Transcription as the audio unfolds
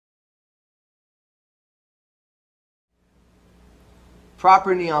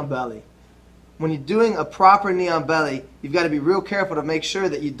proper knee on belly. When you're doing a proper knee on belly, you've got to be real careful to make sure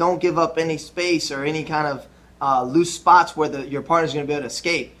that you don't give up any space or any kind of loose spots where your partner's going to be able to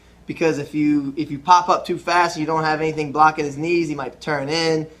escape. Because if you pop up too fast and you don't have anything blocking his knees, he might turn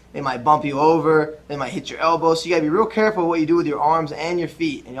in, they might bump you over, they might hit your elbow. So you got to be real careful what you do with your arms and your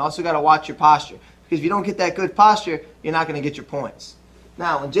feet. And you also got to watch your posture. Because if you don't get that good posture, you're not going to get your points.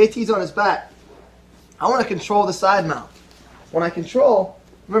 Now, when JT's on his back, I want to control the side mount. When I control,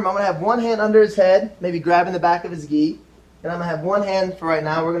 remember, I'm going to have one hand under his head, maybe grabbing the back of his gi. And I'm going to have one hand for right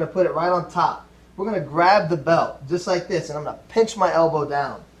now, we're going to put it right on top. We're going to grab the belt, just like this, and I'm going to pinch my elbow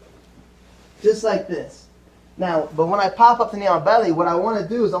down. Just like this. Now, but when I pop up the knee on belly, what I want to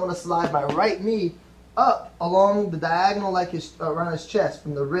do is I want to slide my right knee up along the diagonal, like around his chest,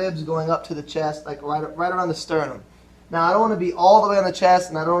 from the ribs going up to the chest, like right around the sternum. Now, I don't want to be all the way on the chest,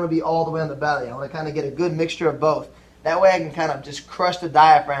 and I don't want to be all the way on the belly. I want to kind of get a good mixture of both. That way I can kind of just crush the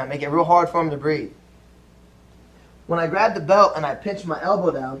diaphragm, make it real hard for him to breathe. When I grab the belt and I pinch my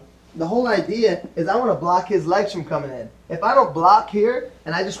elbow down, the whole idea is I want to block his legs from coming in. If I don't block here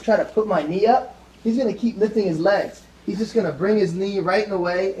and I just try to put my knee up, he's going to keep lifting his legs. He's just going to bring his knee right in the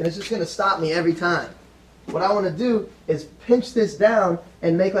way, and it's just going to stop me every time. What I want to do is pinch this down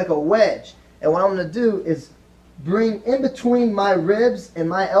and make like a wedge. And what I'm going to do is bring in between my ribs and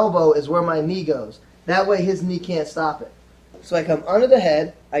my elbow is where my knee goes. That way his knee can't stop it. So I come under the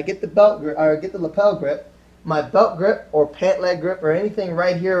head, I get the belt grip, or get the lapel grip, my belt grip or pant leg grip or anything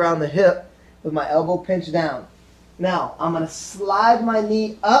right here around the hip with my elbow pinched down. Now, I'm going to slide my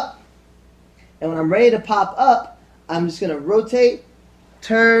knee up, and when I'm ready to pop up, I'm just going to rotate,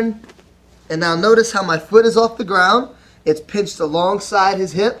 turn, and now notice how my foot is off the ground. It's pinched alongside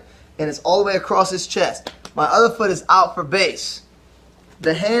his hip, and it's all the way across his chest. My other foot is out for base.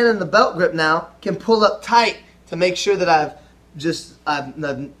 The hand and the belt grip now can pull up tight to make sure that I've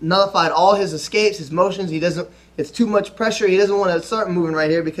nullified all his escapes, his motions. It's too much pressure. He doesn't want to start moving right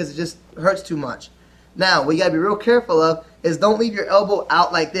here because it just hurts too much. Now, what you got to be real careful of is don't leave your elbow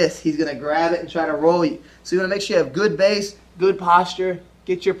out like this. He's going to grab it and try to roll you. So you want to make sure you have good base, good posture,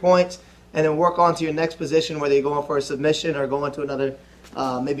 get your points, and then work on to your next position, whether you're going for a submission or going to another,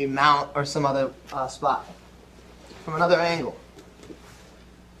 maybe mount or some other spot. From another angle.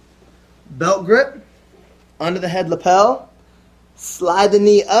 Belt grip, under the head lapel, slide the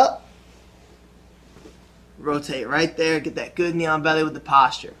knee up, rotate right there, get that good knee on belly with the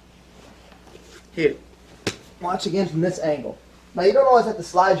posture. Here, watch again from this angle. Now you don't always have to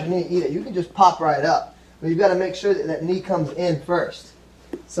slide your knee either. You can just pop right up. But you've got to make sure that that knee comes in first.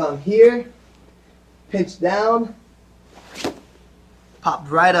 So I'm here, pinch down,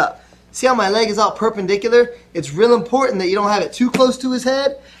 pop right up. See how my leg is out perpendicular? It's real important that you don't have it too close to his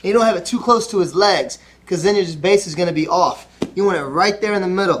head and you don't have it too close to his legs, because then your base is going to be off. You want it right there in the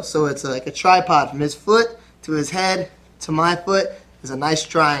middle, so it's like a tripod from his foot to his head to my foot is a nice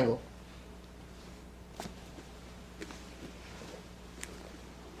triangle.